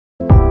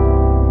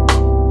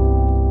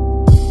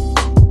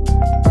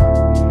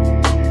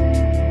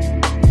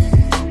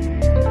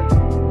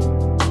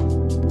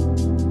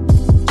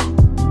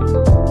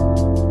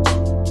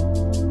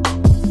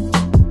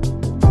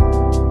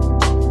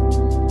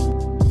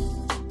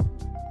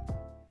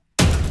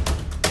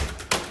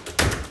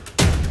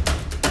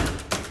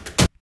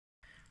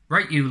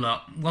Right, you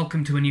lot,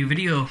 welcome to a new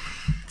video.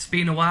 It's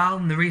been a while,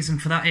 and the reason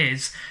for that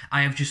is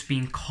I have just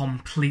been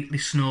completely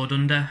snowed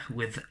under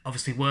with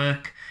obviously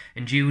work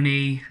and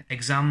uni,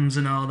 exams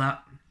and all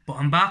that. But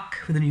I'm back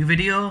with a new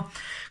video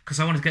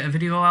because I wanted to get a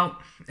video out.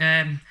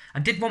 I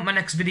did want my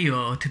next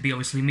video to be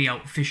obviously me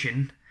out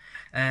fishing.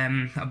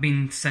 I've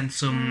been sent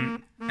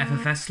some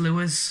FFS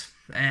lures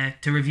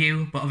to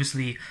review, but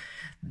obviously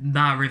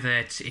that river,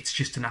 it's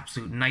just an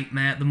absolute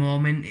nightmare at the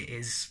moment. It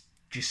is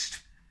just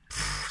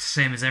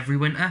same as every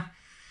winter.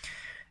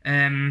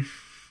 There's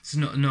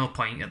no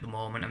point at the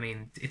moment. I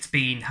mean, it's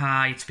been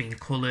high, it's been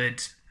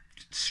coloured,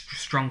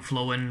 strong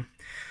flowing.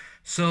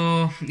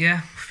 So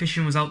yeah,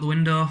 fishing was out the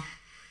window.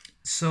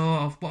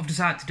 So what I've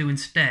decided to do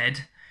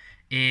instead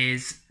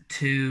is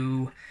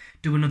to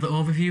do another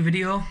overview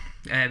video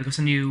because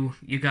I knew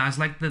you guys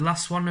liked the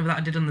last one that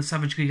I did on the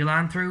Savage Gear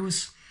line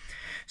throughs.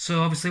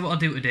 So obviously what I'll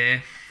do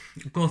today,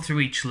 go through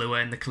each lure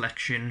in the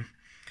collection,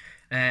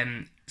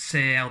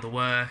 say how they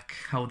work,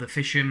 how they're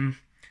fishing,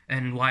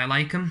 and why I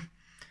like them.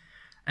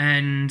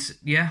 And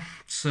yeah,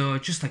 so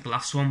just like the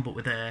last one, but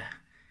with a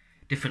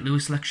different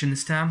lure selection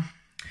this time.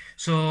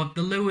 So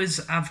the lures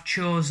I've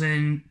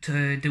chosen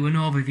to do an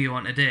overview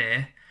on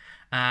today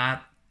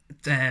are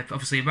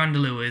obviously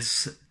random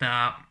lures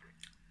that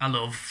I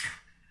love.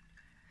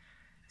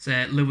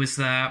 So lures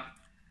that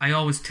I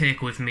always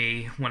take with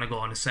me when I go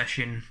on a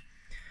session,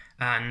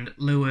 and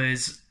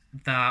lures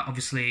that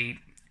obviously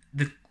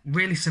they're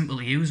really simple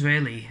to use,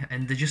 really,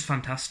 and they're just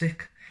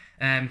fantastic.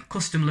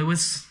 Custom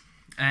lures,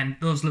 and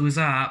those lures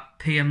are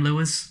PM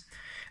lures,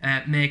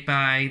 made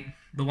by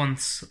the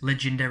once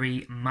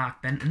legendary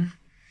Mark Benton,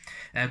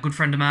 a good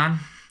friend of mine,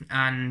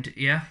 and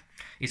yeah,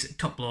 he's a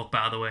top bloke,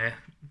 by the way.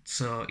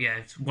 So yeah,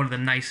 it's one of the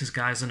nicest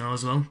guys I know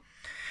as well.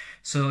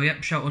 So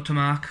yep, shout out to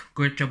Mark,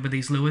 great job with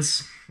these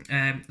lures.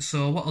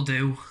 So what I'll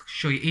do,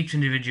 show you each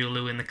individual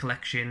lure in the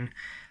collection,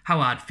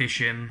 how I'd fish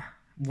them,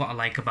 what I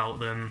like about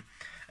them,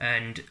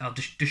 and I'll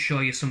just show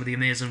you some of the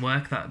amazing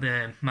work that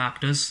the Mark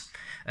does.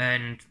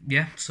 And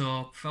yeah,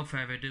 so without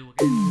further ado,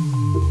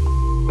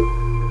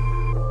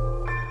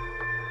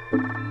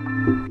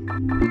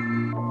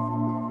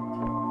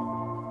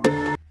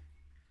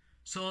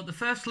 so the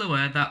first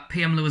lure that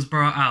PM Lures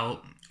brought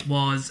out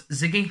was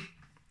Ziggy.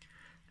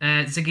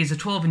 Ziggy's a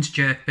 12-inch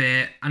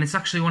jerkbait, and it's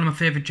actually one of my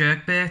favourite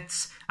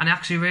jerkbaits, and I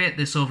actually rate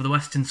this over the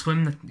Western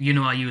Swim that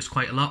I use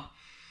quite a lot.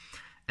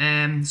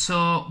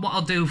 So what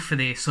I'll do for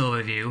this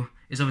overview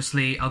is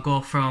obviously I'll go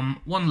from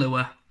one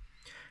lure,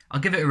 I'll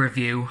give it a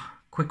review,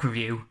 quick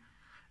review,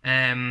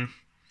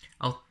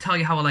 I'll tell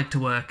you how I like to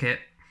work it,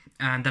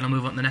 and then I'll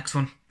move on to the next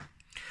one.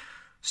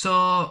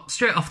 So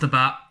straight off the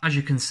bat, as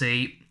you can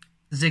see,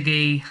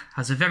 Ziggy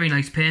has a very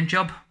nice paint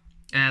job,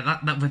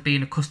 that with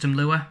being a custom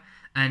lure,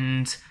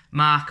 and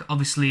Mark,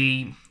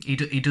 obviously, he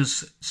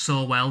does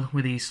so well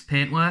with his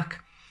paint work.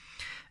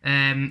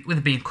 With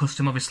it being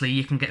custom, obviously,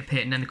 you can get a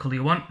paint in any colour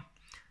you want.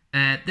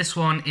 This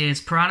one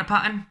is Piranha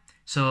pattern,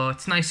 so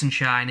it's nice and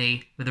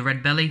shiny with a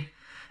red belly.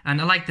 And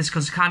I like this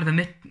because it's kind of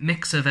a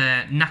mix of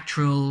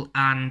natural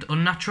and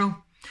unnatural.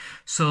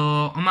 So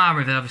on my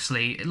river,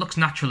 obviously, it looks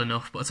natural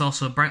enough, but it's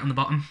also bright on the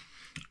bottom.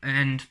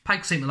 And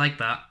pike seem to like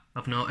that,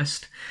 I've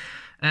noticed.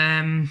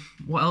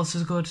 What else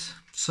is good?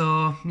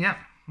 So, yeah,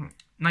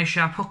 nice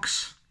sharp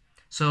hooks.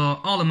 So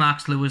all the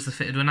Mark's lures are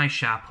fitted with nice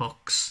sharp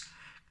hooks.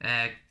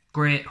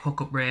 Great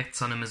hookup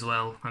rates on them as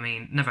well. I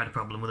mean, never had a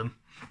problem with them.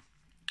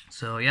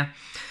 So yeah.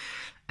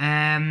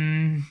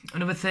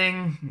 Another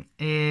thing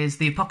is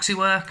the epoxy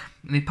work.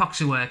 And the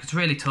epoxy work, it's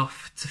really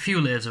tough. It's a few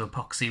layers of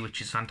epoxy,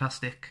 which is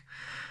fantastic.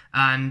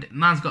 And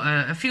mine's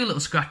got a few little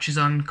scratches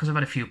on because I've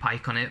had a few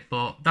pike on it,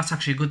 but that's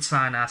actually a good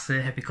sign, I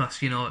say,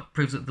 because, it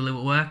proves that the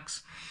lure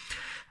works.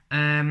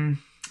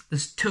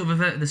 There's two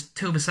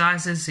other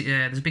sizes.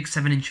 There's a big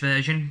 7-inch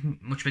version,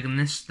 much bigger than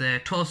this, the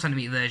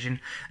 12cm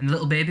version, and the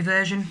little baby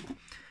version.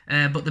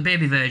 But the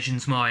baby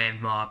version's more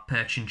aimed more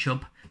perch and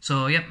chub.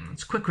 So yep,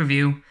 it's a quick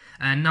review,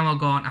 and now I'll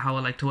go on to how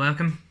I like to work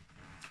them.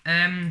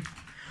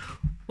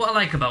 What I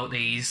like about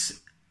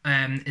these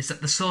is that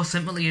they're so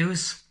simple to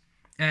use.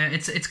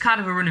 It's kind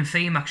of a running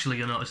theme, actually,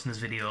 you'll notice in this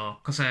video,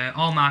 because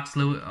all Mark's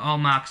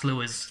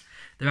lures,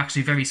 they're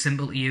actually very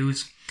simple to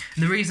use.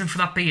 And the reason for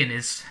that being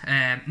is,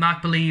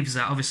 Mark believes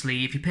that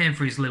obviously if you're paying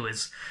for his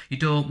lures, you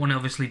don't want to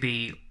obviously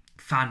be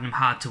finding them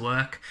hard to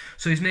work.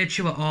 So he's made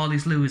sure all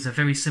his lures are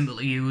very simple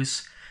to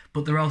use,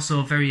 but they're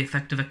also very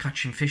effective at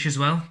catching fish as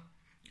well.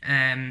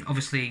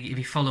 Obviously, if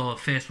you follow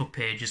Facebook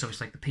pages,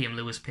 obviously like the PM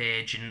Lures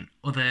page and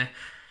other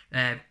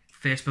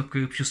Facebook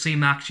groups, you'll see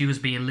Mark's lures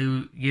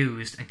being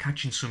used and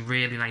catching some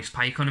really nice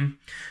pike on them.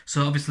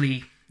 So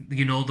obviously,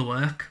 you know the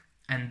work,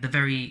 and they're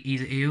very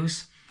easy to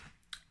use.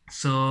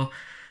 So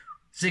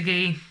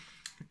Ziggy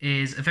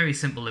is a very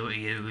simple lure to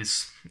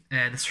use.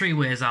 There's 3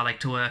 ways I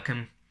like to work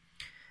them.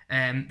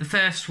 The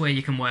first way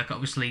you can work,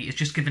 obviously, is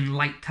just giving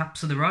light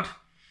taps of the rod.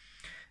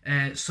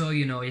 So,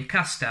 you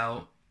cast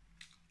out,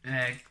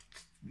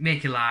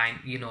 make your line,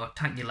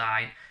 tighten your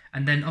line,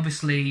 and then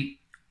obviously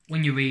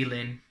when you're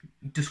reeling,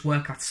 just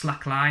work that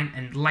slack line,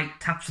 and light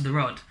taps of the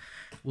rod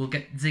will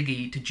get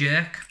Ziggy to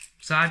jerk.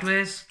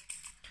 sideways.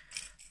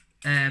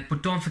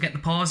 But don't forget the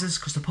pauses,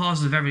 because the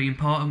pauses are very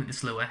important with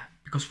this lure.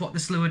 Because what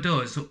this lure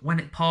does, when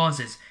it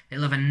pauses,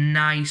 it'll have a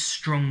nice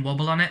strong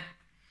wobble on it.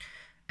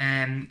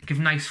 Give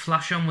a nice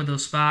flash on with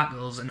those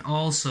sparkles, and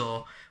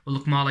also will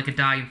look more like a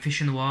diving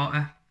fish in the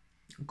water,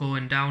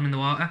 going down in the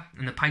water,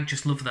 and the pike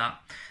just love that.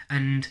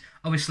 And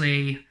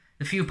obviously,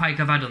 the few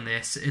pike I've had on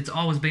this, it's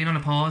always been on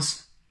a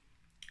pause,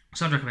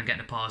 so I'd recommend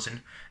getting a pause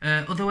in.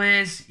 Other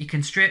ways, you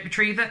can straight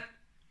retrieve it,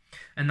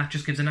 and that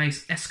just gives a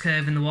nice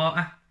S-curve in the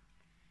water.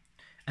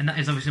 And that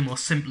is obviously the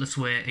most simplest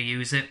way to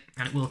use it,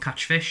 and it will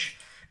catch fish.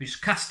 You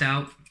just cast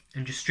out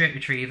and just straight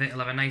retrieve it. It'll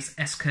have a nice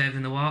S-curve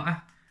in the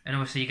water, and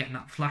obviously you're getting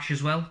that flash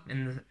as well.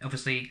 And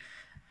obviously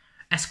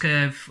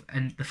S-curve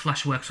and the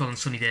flash works well on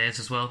sunny days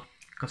as well,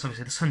 because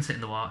obviously the sun's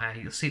hitting the water.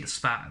 You'll see the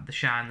spat, the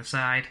shine on the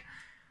side,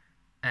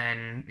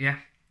 and yeah,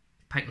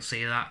 pike will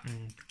see that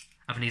and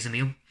have an easy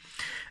meal.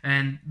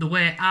 And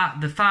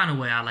the final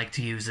way I like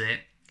to use it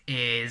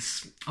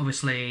is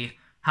obviously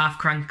half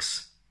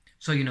cranks.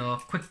 So, you know,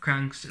 quick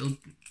cranks, it'll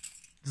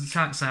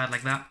side to side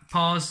like that.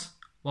 Pause,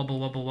 wobble,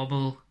 wobble,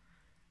 wobble,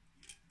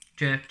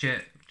 jerk,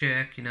 jerk,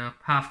 jerk, you know,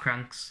 half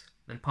cranks,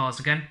 then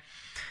pause again.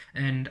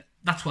 And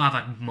that's what I've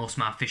had most of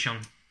my fish on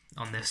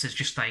this. It's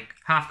just like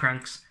half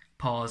cranks,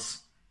 pause,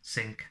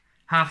 sink.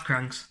 Half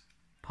cranks,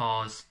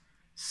 pause,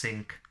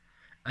 sink.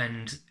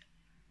 And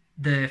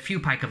the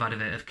few pike I've had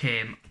of it have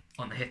came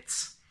on the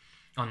hits,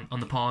 on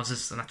the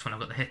pauses, and that's when I've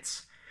got the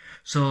hits.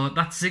 So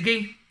that's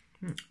Ziggy.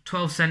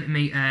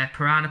 12cm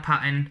piranha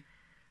pattern,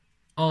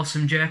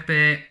 awesome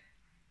jerkbait,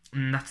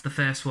 and that's the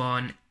first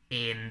one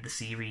in the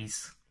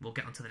series. We'll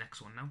get on to the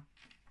next one now.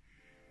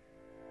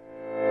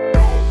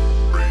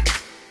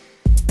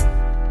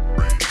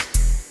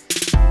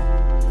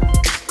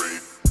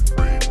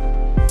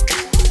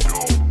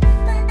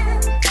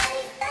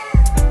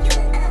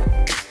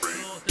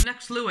 So the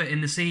next lure in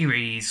the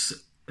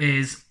series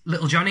is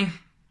Little Johnny.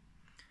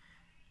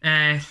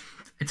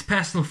 It's a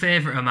personal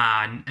favourite of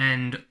mine,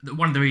 and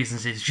one of the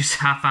reasons is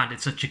just I found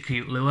it such a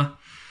cute lure.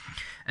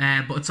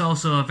 But it's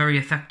also a very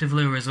effective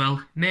lure as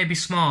well. Maybe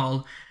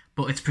small,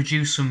 but it's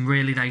produced some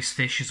really nice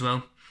fish as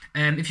well.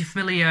 If you're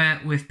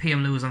familiar with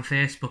PM Lures on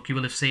Facebook, you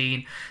will have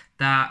seen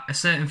that a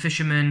certain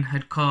fisherman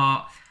had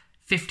caught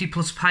 50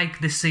 plus pike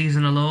this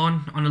season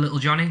alone on a Little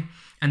Johnny,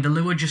 and the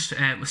lure just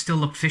still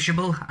looked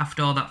fishable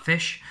after all that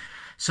fish.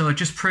 So it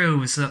just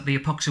proves that the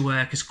epoxy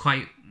work is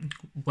quite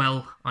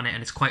well on it,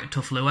 and it's quite a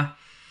tough lure.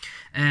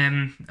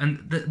 And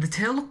the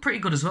tail looked pretty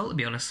good as well, to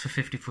be honest, for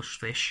 50 plus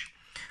fish.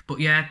 But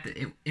yeah,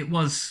 it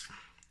was,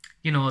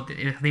 you know,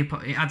 it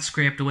had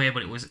scraped away,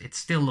 but it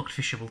still looked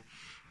fishable.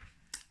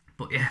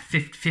 But yeah,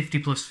 50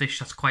 plus fish,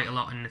 that's quite a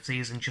lot in the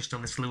season just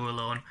on this lure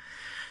alone.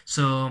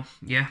 So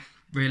yeah,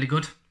 really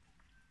good.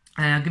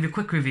 I'll give you a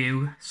quick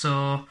review.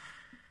 So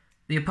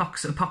the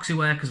epoxy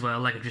work as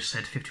well, like I just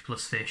said, 50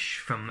 plus fish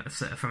from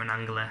an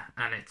angler,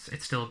 and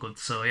it's still good.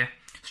 So yeah,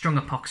 strong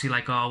epoxy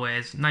like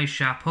always, nice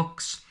sharp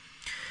hooks.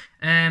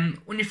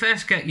 When you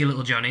first get your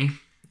Little Johnny,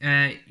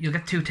 you'll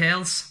get two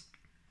tails.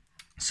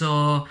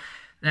 So,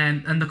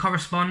 and they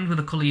correspond with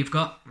the colour you've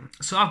got.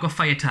 So I've got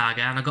Fire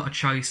Tiger, and I've got a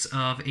choice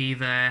of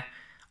either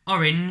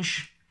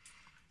orange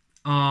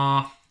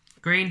or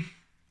green.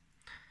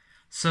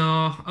 So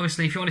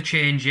obviously, if you want to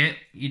change it,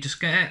 you just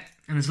get it,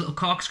 and there's a little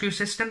corkscrew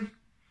system,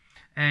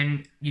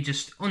 and you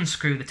just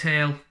unscrew the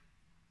tail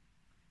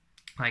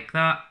like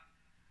that,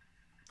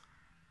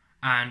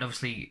 and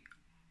obviously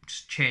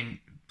just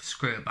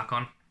screw it back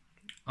on.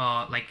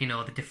 Or like, you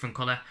know, the different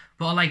colour.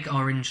 But I like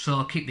orange, so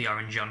I'll keep the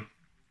orange on.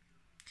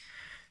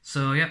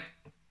 So yeah,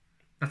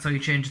 that's how you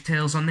change the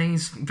tails on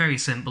these. Very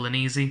simple and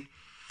easy.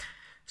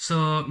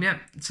 So yeah,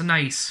 it's a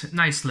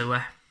nice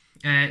lure.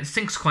 It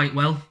sinks quite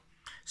well.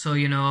 So,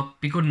 you know,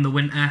 be good in the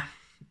winter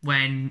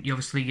when you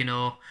obviously, you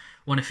know,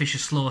 want to fish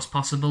as slow as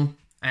possible.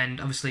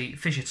 And obviously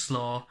fish it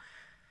slow,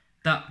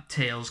 that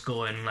tail's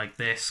going like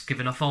this,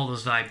 giving off all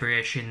those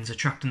vibrations,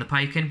 attracting the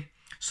pike in.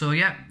 So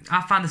yeah,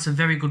 I find this a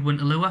very good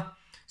winter lure.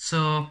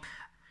 So,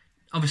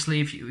 obviously,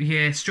 if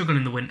you're struggling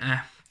in the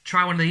winter,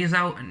 try one of these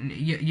out, and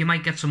you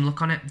might get some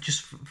luck on it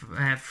just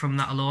from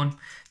that alone.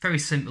 Very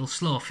simple,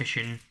 slow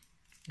fishing,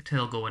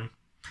 tail going.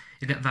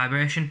 You get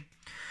vibration.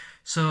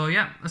 So,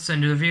 yeah, that's the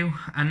end of the review.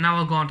 And now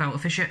I'll go on to how to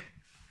fish it.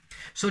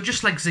 So,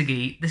 just like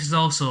Ziggy, this is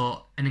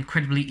also an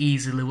incredibly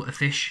easy lure to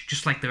fish,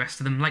 just like the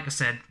rest of them. Like I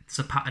said, it's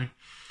a pattern.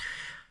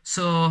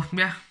 So,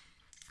 yeah,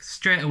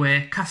 straight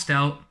away, cast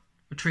out,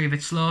 retrieve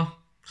it slow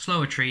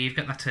retrieve,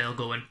 get that tail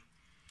going.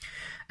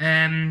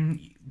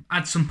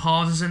 Add some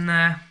pauses in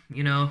there,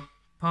 you know,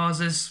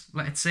 pauses,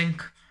 let it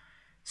sink,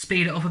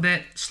 speed it up a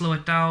bit, slow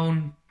it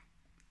down,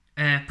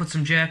 put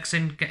some jerks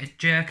in, get it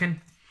jerking.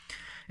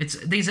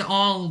 These are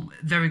all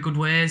very good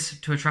ways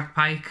to attract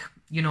pike,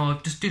 you know,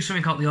 just do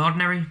something out of the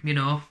ordinary, you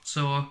know,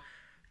 so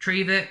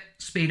retrieve it,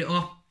 speed it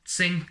up,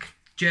 sink,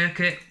 jerk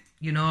it,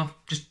 you know,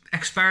 just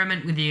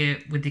experiment with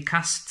your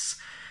casts,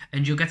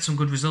 and you'll get some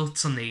good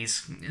results on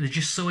these. They're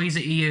just so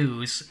easy to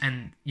use,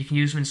 and you can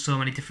use them in so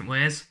many different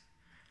ways.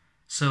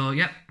 So,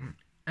 yeah,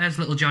 there's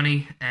Little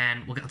Johnny,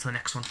 and we'll get on to the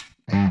next one.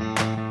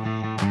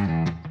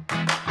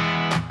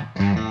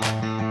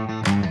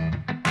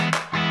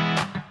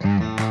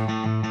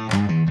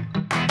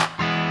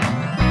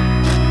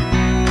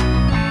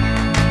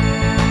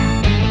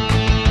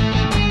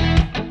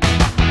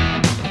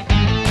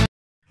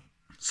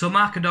 So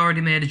Mark had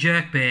already made a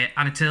jerkbait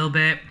and a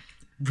tailbait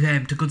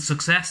to good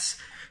success.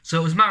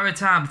 So it was a matter of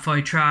time before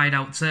he tried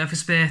out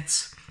surface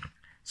baits.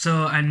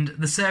 So, and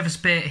the surface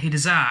bait he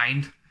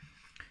designed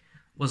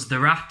was the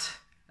Rat,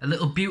 a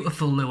little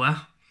beautiful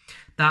lure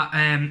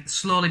that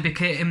slowly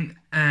became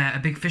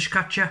a big fish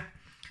catcher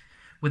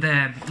with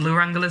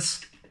lure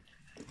anglers.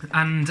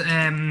 And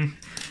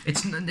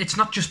it's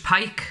not just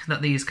pike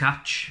that these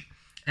catch,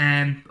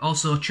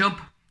 also chub.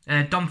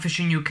 Dom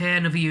Fishing UK,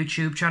 another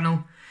YouTube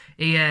channel,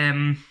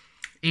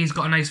 he's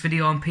got a nice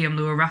video on PM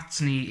lure rats,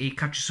 and he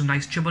catches some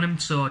nice chub on him,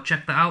 so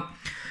check that out.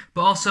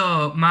 But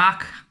also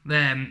Mark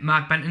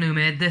Benton, who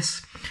made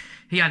this,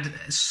 he had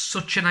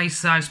such a nice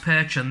sized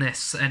perch on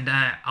this, and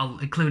I'll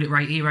include it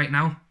right here right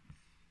now.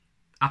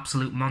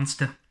 Absolute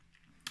monster.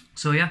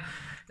 So yeah,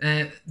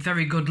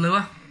 very good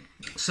lure.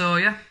 So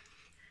yeah,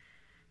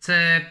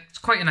 it's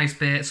quite a nice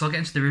bait, so I'll get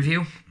into the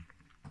review.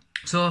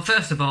 So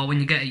first of all,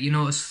 when you get it, you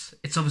notice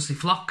it's obviously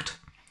flocked.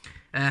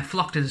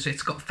 Flocked is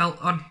it's got felt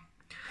on,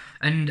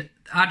 and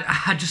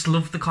I just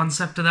loved the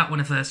concept of that when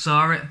I first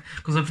saw it,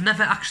 because I've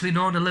never actually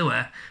known a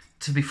lure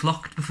to be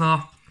flocked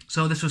before,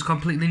 so this was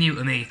completely new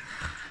to me.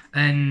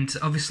 And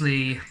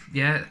obviously,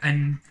 yeah,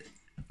 and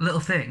little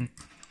thing,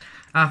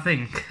 I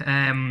think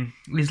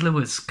these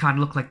lures kind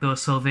of look like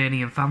those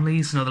Sylvanian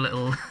families, you know, the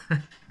little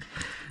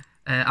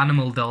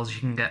animal dolls you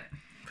can get.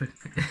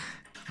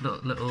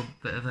 Little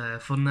bit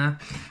of fun there.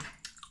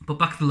 But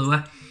back to the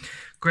lure.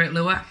 Great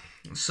lure.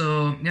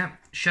 So yeah,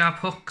 sharp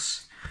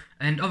hooks,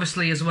 and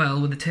obviously as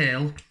well with the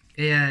tail,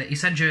 he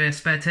sends you a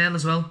spare tail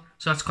as well,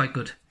 so that's quite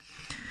good.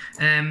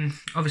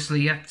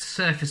 Obviously, yeah,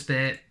 surface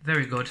bait,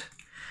 very good.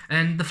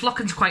 And the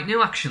flocking's quite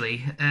new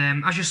actually.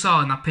 As you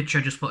saw in that picture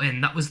I just put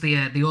in, that was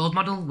the old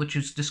model, which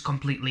was just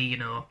completely, you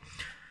know,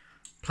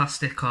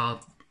 plastic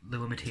or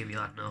lure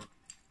material, I don't know.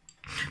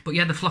 But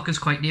yeah, the flocker's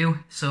quite new,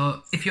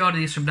 so if you order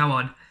these from now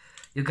on,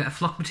 you'll get a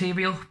flock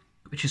material,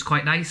 which is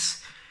quite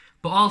nice.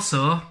 But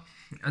also,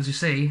 as you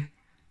see,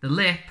 the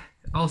lip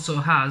also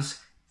has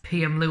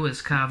PM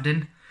lures carved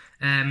in.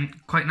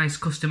 Quite nice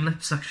custom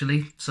lips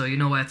actually, so you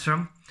know where it's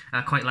from.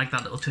 I quite like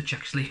that little touch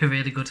actually,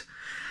 really good.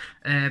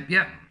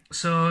 Yeah,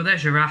 so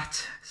there's your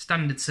Rat,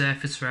 standard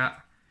surface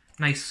Rat.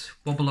 Nice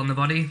wobble on the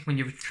body when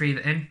you retrieve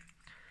it in.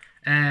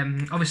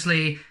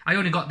 Obviously, I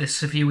only got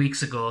this a few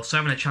weeks ago, so I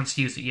haven't had a chance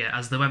to use it yet,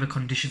 as the weather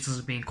conditions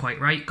hasn't been quite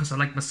right, because I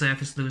like my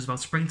surface lures about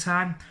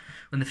springtime,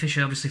 when the fish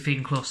are obviously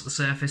feeding close to the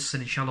surface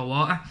and in shallow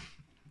water.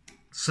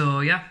 So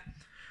yeah,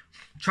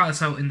 try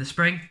this out in the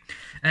spring.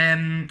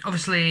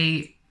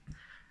 Obviously,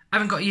 I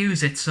haven't got to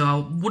use it, so I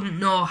wouldn't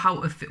know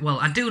how to well,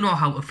 I do know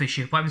how to fish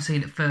it, but I haven't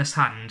seen it first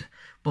hand.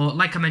 But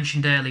like I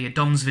mentioned earlier,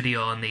 Dom's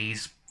video on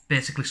these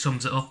basically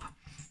sums it up.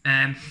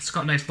 It's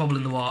got a nice bobble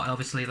in the water,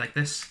 obviously, like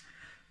this.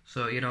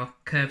 So, you know,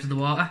 curves in the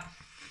water.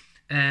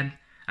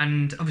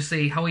 And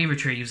obviously how he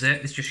retrieves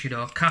it is just, you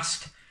know,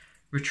 cast,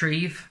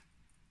 retrieve,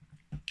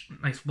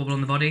 nice bubble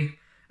on the body.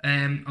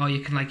 Or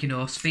you can, like, you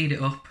know, speed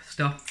it up,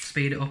 stop,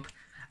 speed it up,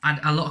 add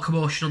a lot of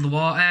commotion on the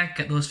water,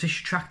 get those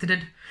fish attracted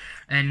in,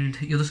 and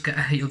you'll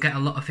get a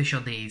lot of fish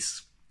on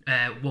these.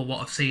 Well,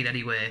 what I've seen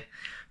anyway,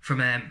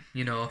 from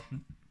you know,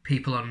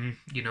 people on,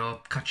 you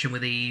know, catching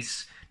with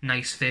these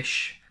nice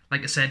fish.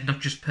 Like I said, not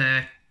just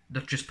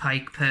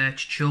pike,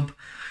 perch, chub.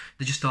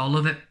 They just all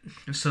love it.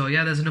 So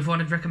yeah, there's another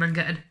one I'd recommend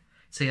getting.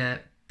 So yeah,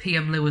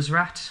 PM Lures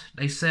Rat,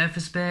 nice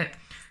surface bait,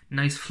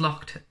 nice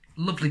flocked,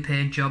 lovely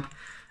paint job,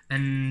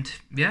 and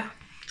yeah,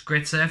 it's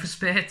great surface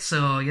bait.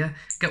 So yeah,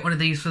 get one of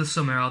these for the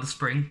summer or the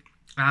spring,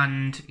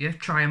 and yeah,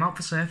 try them out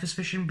for surface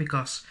fishing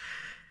because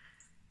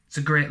it's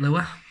a great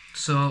lure.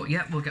 So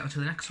yeah, we'll get on to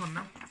the next one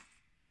now.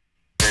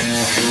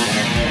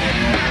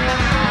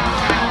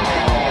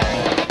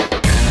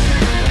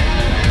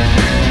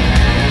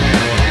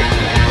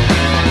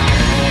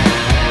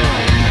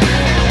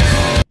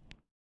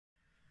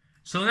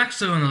 So the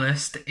next lure on the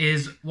list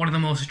is one of the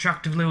most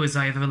attractive lures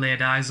I have ever laid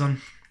eyes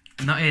on,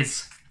 and that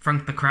is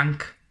Frank the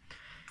Crank.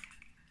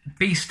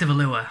 Beast of a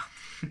lure.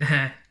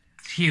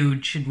 It's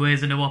huge, it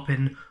weighs in a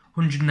whopping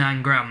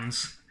 109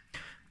 grams,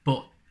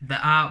 but the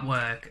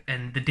artwork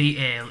and the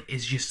detail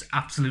is just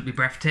absolutely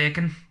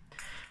breathtaking.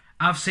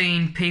 I've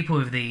seen people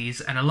with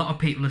these, and a lot of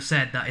people have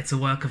said that it's a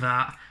work of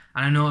art,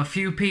 and I know a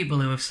few people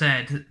who have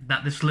said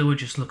that this lure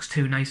just looks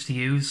too nice to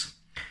use.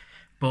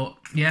 But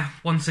yeah,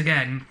 once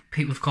again,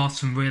 people have caught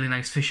some really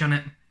nice fish on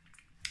it.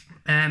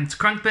 It's a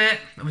crankbait,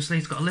 obviously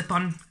it's got a lip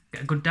on,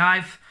 get a good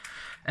dive.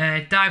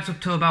 It dives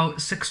up to about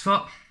 6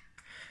 foot.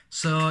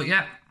 So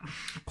yeah,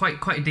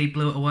 quite a deep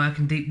lure to work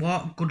in deep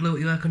water, good lure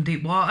to work on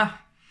deep water.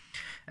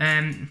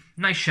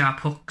 Nice sharp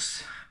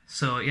hooks,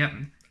 so yeah,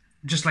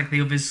 just like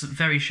the others,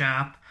 very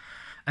sharp.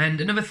 And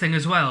another thing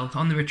as well,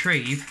 on the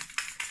retrieve,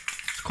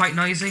 it's quite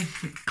noisy,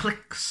 it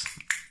clicks,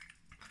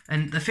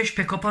 and the fish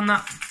pick up on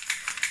that.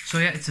 So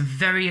yeah, it's a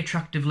very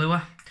attractive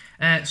lure.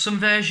 Some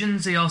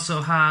versions, they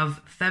also have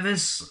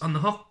feathers on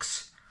the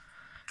hooks,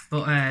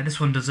 but this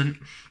one doesn't.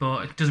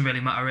 But it doesn't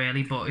really matter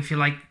really. But if you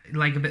like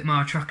a bit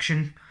more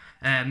attraction,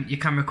 you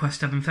can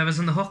request having feathers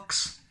on the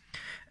hooks.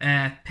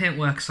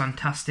 Paintwork's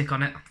fantastic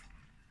on it.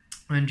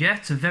 And yeah,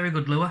 it's a very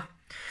good lure.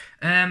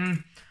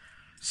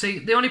 See,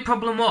 the only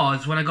problem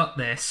was when I got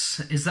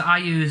this is that I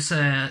use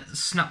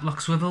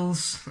Snap-Lock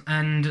swivels,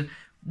 and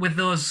with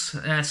those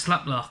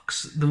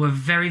Snap-Locks, they were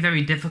very,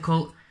 very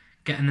difficult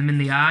getting them in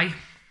the eye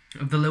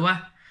of the lure.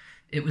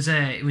 It was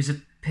a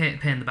pain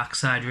in the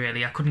backside,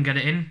 really. I couldn't get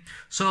it in.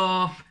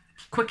 So,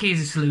 quick,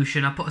 easy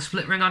solution. I put a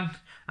split ring on,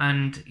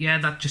 and yeah,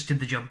 that just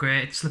did the job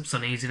great. It slips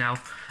on easy now,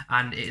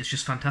 and it is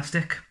just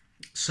fantastic.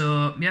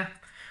 So, yeah.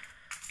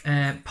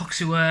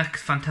 Epoxy work,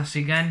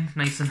 fantastic again,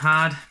 nice and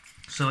hard.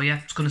 So yeah,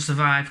 it's going to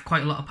survive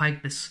quite a lot of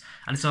pike, this,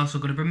 and it's also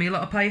going to bring me a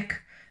lot of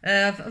pike.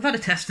 I've had a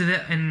test of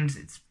it, and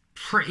it's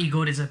pretty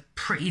good. It's a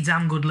pretty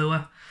damn good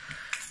lure.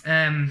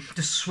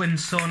 Just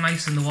swims so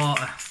nice in the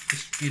water.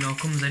 Just,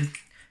 comes in.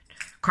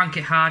 Crank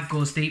it hard,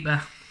 goes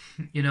deeper,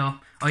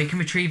 or you can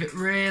retrieve it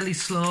really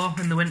slow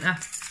in the winter,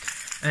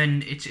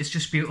 and it's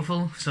just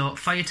beautiful. So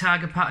fire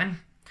target pattern,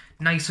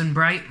 nice and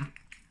bright,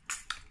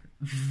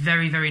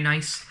 very, very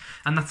nice,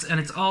 and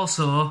it's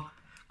also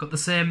got the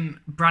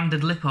same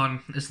branded lip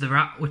on as the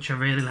Rat, which I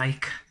really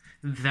like.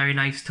 Very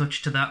nice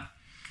touch to that.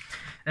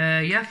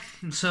 Yeah,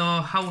 so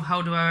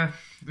how do I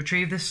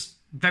retrieve this?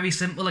 Very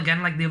simple,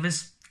 again, like the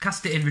others.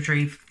 Cast it in,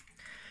 retrieve.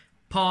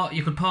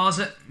 You could pause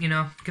it,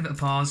 give it a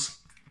pause.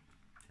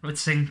 Let it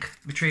sink,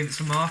 retrieve it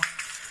some more.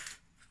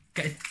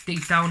 Get it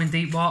deep down in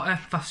deep water,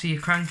 faster you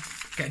crank,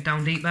 get it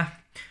down deeper.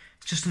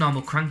 It's just a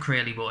normal crank,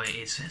 really, but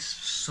it's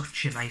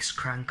such a nice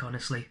crank,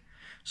 honestly.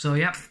 So,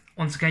 yeah,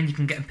 once again, you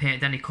can get them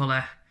painted any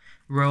colour.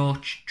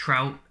 Roach,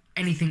 trout,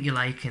 anything you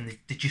like, and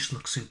they just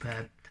look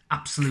superb.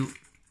 Absolute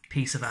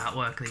piece of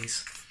artwork,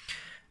 these.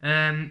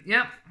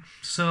 Yeah,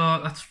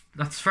 so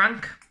that's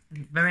Frank.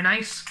 Very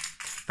nice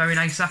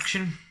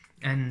action,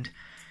 and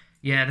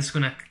yeah, this is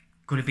gonna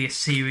be a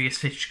serious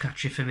fish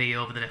catcher for me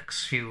over the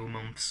next few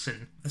months,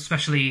 and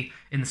especially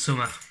in the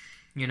summer.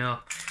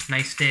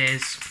 Nice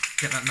days,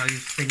 get that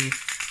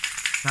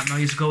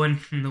noise going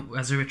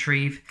as a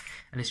retrieve,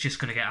 and it's just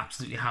gonna get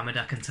absolutely hammered,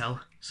 I can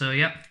tell. So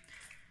yeah.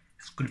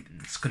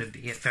 It's gonna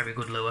be a very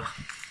good lure.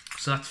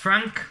 So that's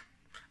Frank,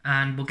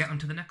 and we'll get on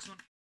to the next one.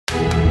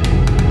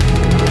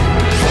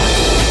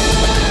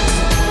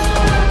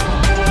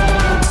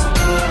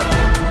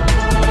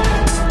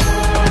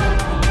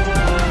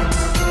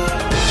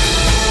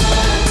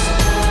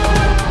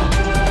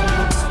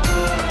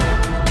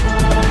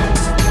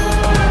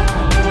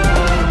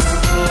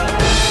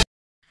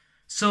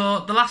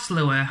 So the last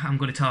lure I'm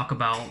going to talk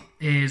about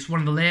is one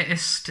of the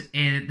latest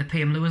in the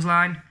PM Lures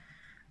line,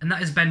 and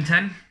that is Ben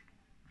 10.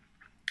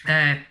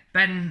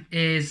 Ben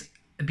is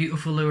a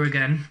beautiful lure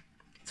again.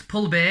 It's a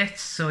pull bait,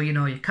 so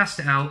you cast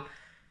it out,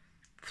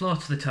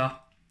 float to the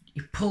top,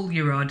 you pull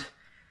your rod,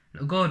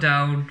 it'll go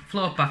down,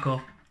 float back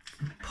up,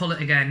 pull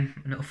it again,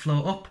 and it'll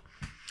float up.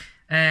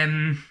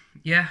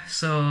 Yeah,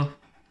 so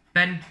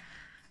Ben,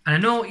 and I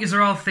know what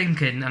you're all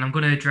thinking, and I'm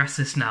going to address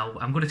this now.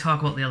 I'm going to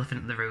talk about the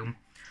elephant in the room.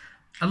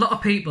 A lot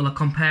of people are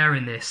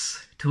comparing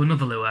this to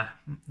another lure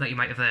that you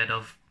might have heard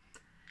of,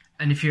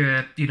 and if you're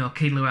a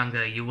keen lure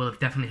angler, you will have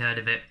definitely heard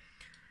of it.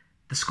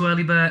 The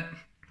Squirrely-Burt.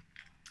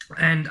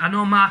 And I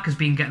know Mark has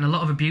been getting a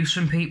lot of abuse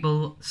from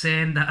people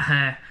saying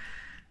that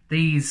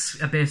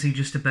these are basically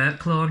just a Burt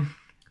clone,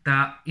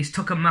 that he's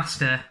took a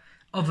master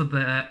of a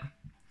Burt,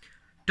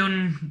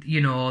 done,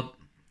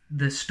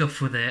 the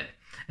stuff with it,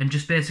 and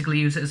just basically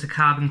use it as a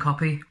carbon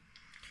copy.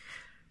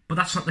 But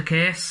that's not the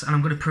case, and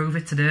I'm going to prove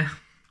it today.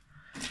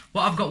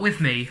 What I've got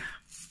with me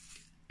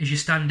is your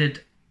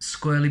standard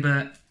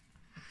Squirrely-Burt.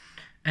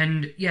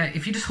 And yeah,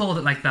 if you just hold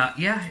it like that,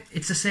 yeah,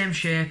 it's the same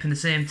shape and the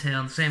same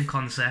tail and the same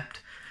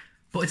concept,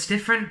 but it's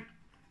different.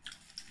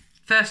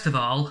 First of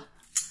all,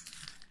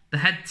 the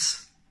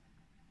heads.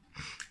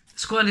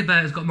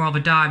 Squirrely-Burt has got more of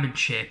a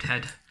diamond-shaped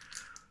head,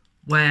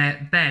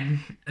 where Ben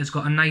has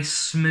got a nice,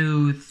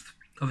 smooth,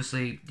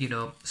 obviously,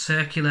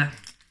 circular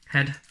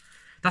head.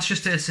 That's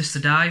just to assist the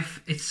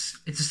dive. It's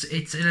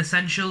an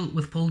essential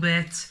with pull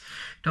baits,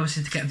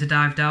 obviously, to get them to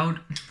dive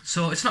down.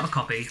 So it's not a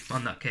copy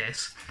on that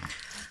case.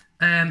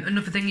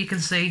 Another thing you can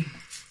see,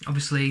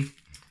 obviously,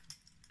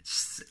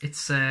 let's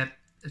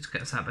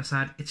get side by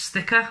side. It's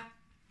thicker.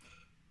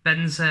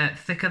 Ben's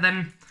thicker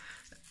than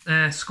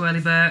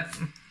Squirrely-Burt.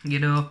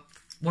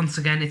 Once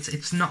again,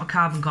 it's not a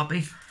carbon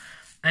copy.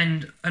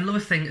 And another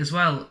thing as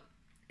well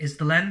is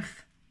the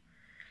length.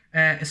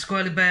 A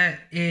Squirrely-Burt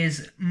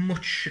is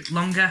much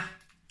longer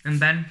than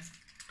Ben.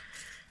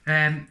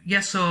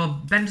 Yeah, so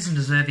Ben doesn't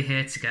deserve your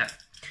hair to get.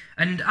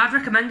 And I'd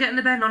recommend getting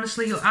a Ben,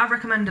 honestly. I'd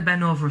recommend a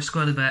Ben over a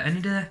Squirrely-Burt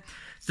any day.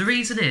 The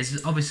reason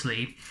is,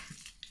 obviously,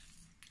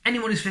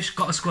 anyone who's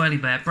got a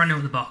Squirrely-Burt brand new out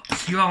of the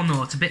box, you all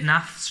know it's a bit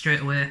naff straight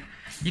away.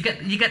 You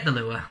get the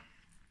lure.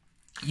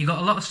 You got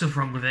a lot of stuff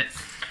wrong with it.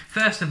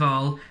 First of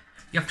all,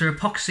 you have to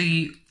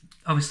epoxy.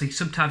 Obviously,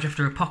 sometimes you have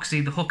to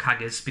epoxy the hook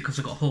hangers because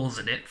they've got holes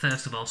in it.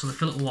 First of all, so they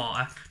fill up with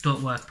water,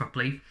 don't work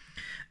properly.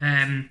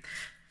 You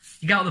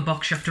get out of the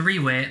box, you have to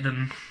reweight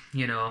them.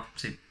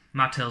 See,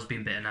 my tail's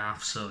been bitten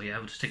off, so yeah,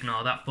 we'll just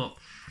ignore that. But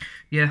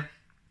yeah,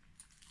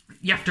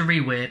 you have to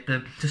reweight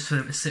them just for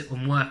them to sit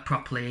and work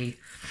properly.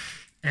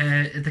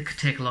 They could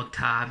take a long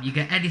time. You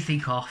get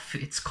anything off,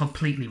 it's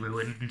completely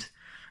ruined.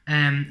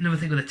 Another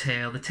thing with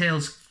the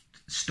tail's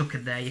stuck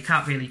in there. You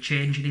can't really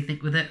change anything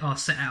with it or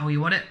set it how you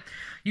want it.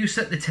 You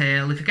set the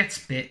tail. If it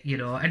gets bit, you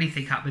know,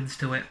 anything happens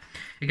to it,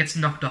 it gets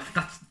knocked off.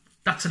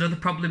 That's another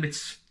problem.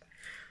 It's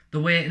the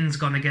weighting's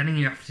gone again, and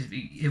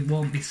it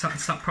won't be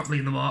sat properly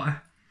in the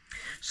water.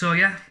 So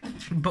yeah,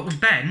 but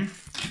with Ben,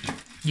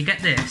 you get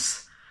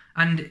this,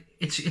 and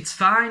it's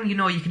fine. You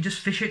know, you can just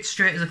fish it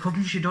straight as it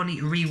comes. You don't need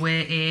to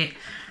reweight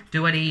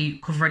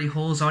it, cover any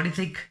holes or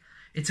anything.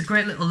 It's a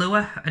great little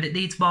lure, and it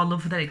needs more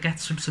love than it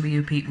gets from some of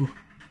you people.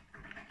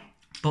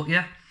 But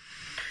yeah,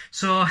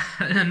 so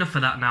enough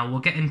of that now. We'll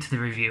get into the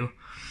review.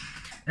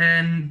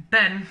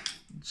 Ben,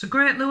 it's a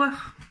great lure.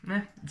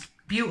 Yeah, it's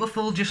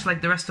beautiful, just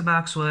like the rest of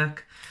Mark's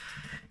work.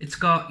 It's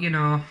got, you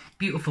know,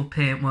 beautiful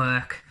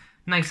paintwork,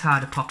 nice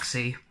hard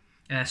epoxy,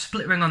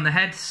 split ring on the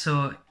head,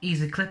 so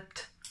easy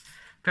clipped,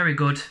 very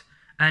good.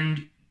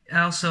 And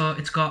also,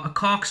 it's got a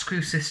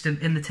corkscrew system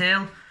in the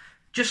tail.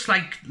 Just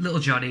like Little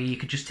Johnny, you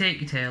could just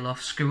take your tail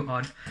off, screw it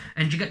on,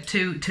 and you get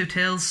two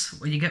tails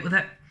when you get with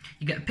it.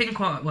 You get a pink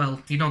one,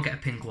 well, you don't get a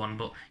pink one,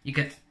 but you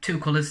get two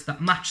colours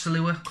that match the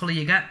lure colour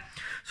you get.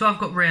 So I've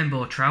got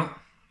rainbow trout.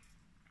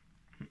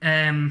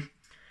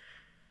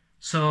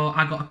 So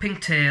I got a pink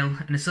tail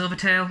and a silver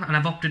tail, and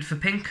I've opted for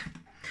pink.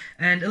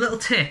 And a little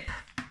tip,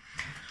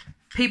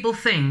 people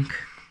think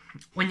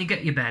when you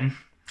get your Ben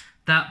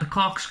that the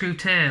corkscrew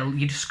tail,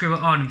 you just screw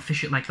it on and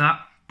fish it like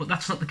that, but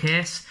that's not the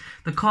case.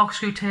 The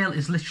corkscrew tail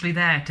is literally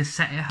there to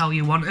set it how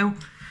you want to.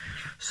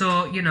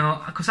 So, you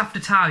know, because after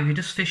time, you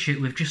just fish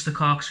it with just the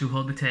corkscrew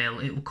hold the tail,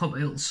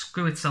 it'll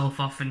screw itself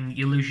off and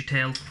you lose your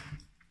tail.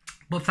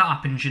 But if that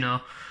happens, you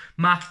know,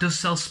 Mark does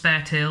sell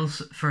spare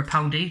tails for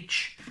 £1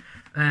 each,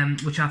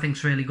 which I think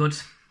is really good,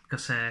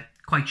 because they're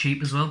quite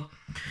cheap as well.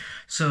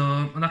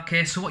 So, in that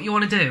case, so what you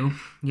want to do,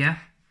 yeah,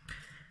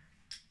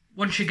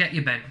 once you get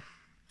your Ben,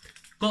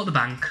 go to the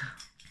bank,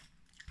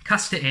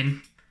 cast it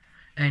in,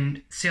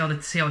 and see how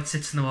it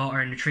sits in the water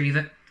and retrieve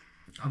it.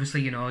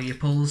 Obviously, you know, your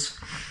pulls.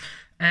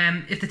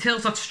 If the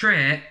tail's not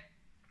straight,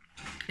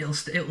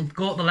 it'll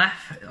go to the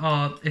left,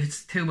 or if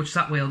it's too much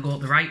that way, it'll go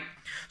to the right.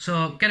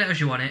 So get it as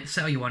you want it,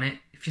 set how you want it.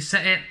 If you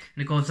set it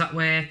and it goes that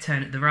way,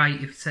 turn it to the right.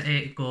 If you set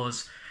it, it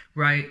goes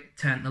right,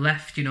 turn to the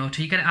left, you know,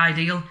 till you get it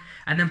ideal.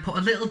 And then put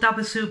a little dab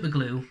of super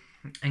glue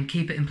and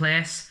keep it in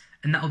place,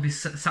 and that'll be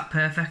sat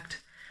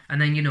perfect.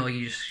 And then, you know,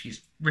 you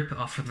just rip it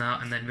off from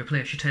that and then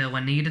replace your tail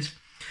when needed.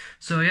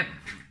 So yeah,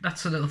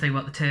 that's a little thing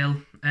about the tail.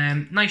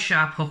 Nice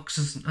sharp hooks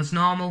as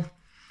normal,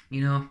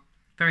 you know.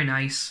 Very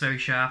nice, very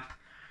sharp.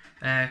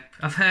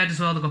 I've heard as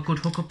well they've got good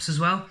hookups as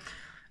well.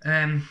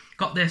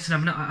 Got this,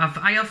 and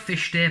I have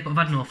fished it, but I've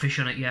had no fish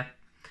on it yet.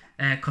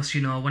 Because,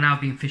 you know, when I've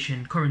been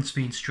fishing, current's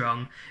been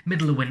strong,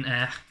 middle of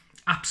winter,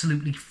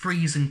 absolutely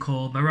freezing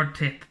cold. My rod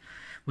tip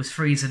was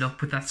freezing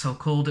up, but that's how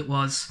cold it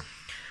was.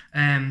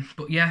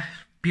 But yeah,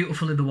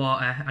 beautiful in the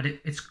water, and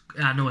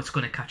I know it's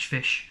going to catch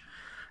fish.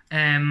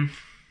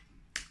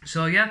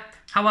 So yeah,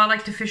 how I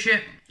like to fish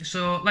it.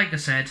 So, like I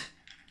said,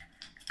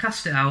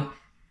 cast it out.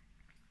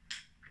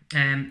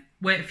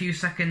 Wait a few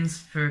seconds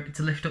for it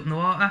to lift up in the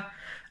water,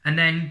 and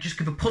then just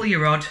give a pull of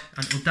your rod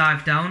and it'll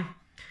dive down.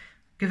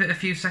 Give it a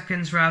few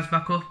seconds, rise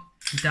back up,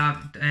 dive,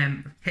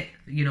 hit,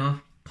 you know,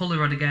 pull the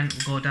rod again,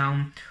 it'll go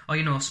down, or,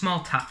 you know,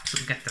 small taps,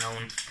 it'll get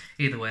down,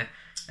 either way.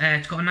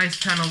 It's got a nice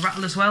internal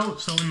rattle as well,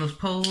 so when those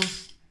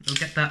pulls, it'll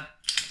get that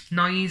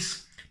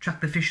noise,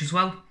 attract the fish as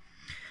well.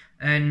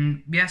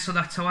 And yeah, so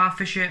that's how I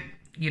fish it,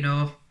 you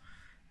know.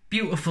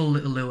 Beautiful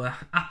little lure,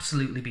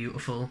 absolutely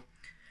beautiful.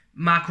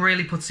 Mark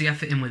really puts the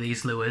effort in with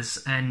these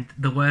lures, and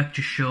the work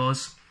just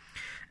shows.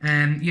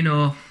 You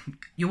know,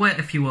 you wait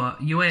a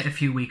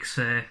few weeks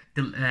for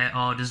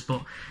orders,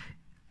 but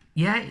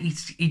yeah,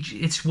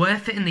 it's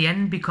worth it in the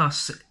end,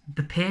 because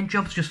the paint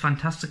job's just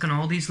fantastic on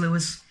all these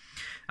lures.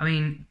 I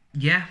mean,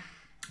 yeah,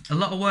 a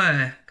lot of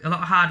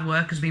hard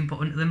work has been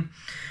put into them.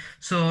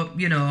 So,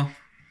 you know,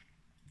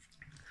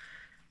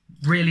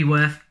 really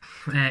worth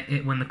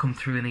it when they come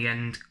through in the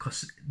end,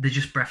 because they're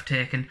just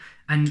breathtaking.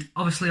 And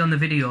obviously on the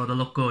video they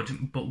look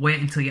good, but wait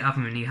until you have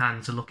them in your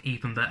hands, they look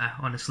even better,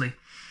 honestly.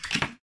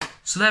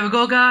 So there we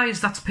go, guys,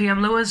 that's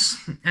PM Lures.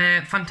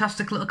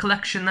 Fantastic little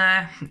collection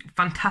there,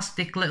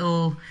 fantastic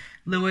little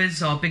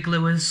lures, or big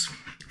lures,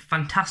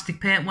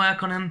 fantastic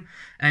paintwork on them,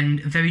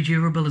 and very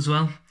durable as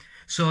well.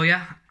 So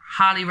yeah,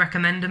 highly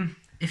recommend them.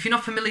 If you're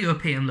not familiar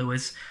with PM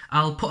Lures,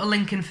 I'll put a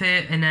link in for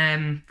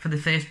the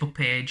Facebook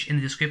page in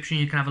the description.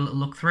 You can have a little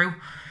look through.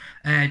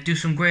 Do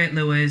some great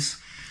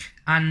lures,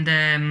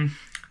 and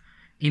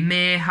you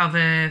may have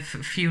a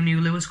few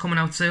new lures coming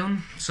out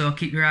soon, so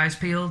keep your eyes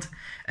peeled.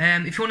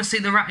 If you want to see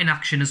the rat in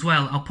action as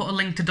well, I'll put a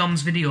link to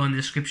Dom's video in the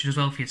description as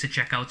well for you to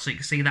check out, so you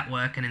can see that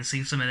working and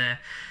see some of the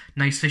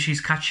nice fish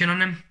he's catching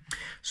on him.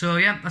 So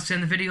yeah, that's the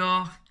end of the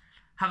video.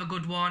 Have a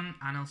good one,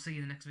 and I'll see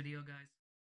you in the next video, guys.